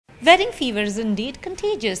Wedding fever is indeed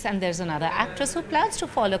contagious, and there's another actress who plans to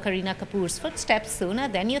follow Kareena Kapoor's footsteps sooner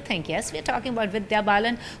than you think. Yes, we're talking about Vidya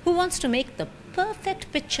Balan, who wants to make the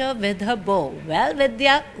perfect picture with her beau. Well,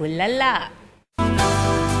 Vidya, ooh la la.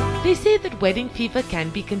 They say that wedding fever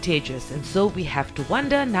can be contagious, and so we have to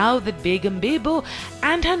wonder now that Begum Bebo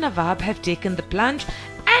and her Nawab have taken the plunge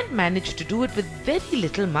and managed to do it with very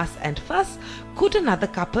little muss and fuss. Could another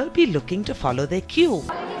couple be looking to follow their cue?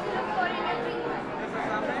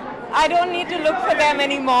 I don't need to look for them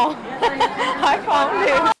anymore. I found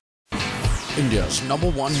it. India's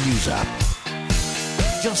 #1 news app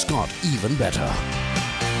just got even better.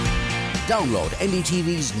 Download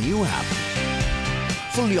NDTV's new app.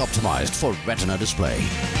 Fully optimized for retina display.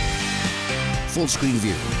 Full screen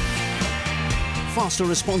view. Faster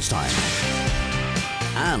response time.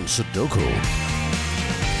 And Sudoku.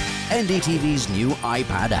 NDTV's new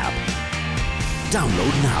iPad app.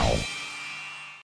 Download now.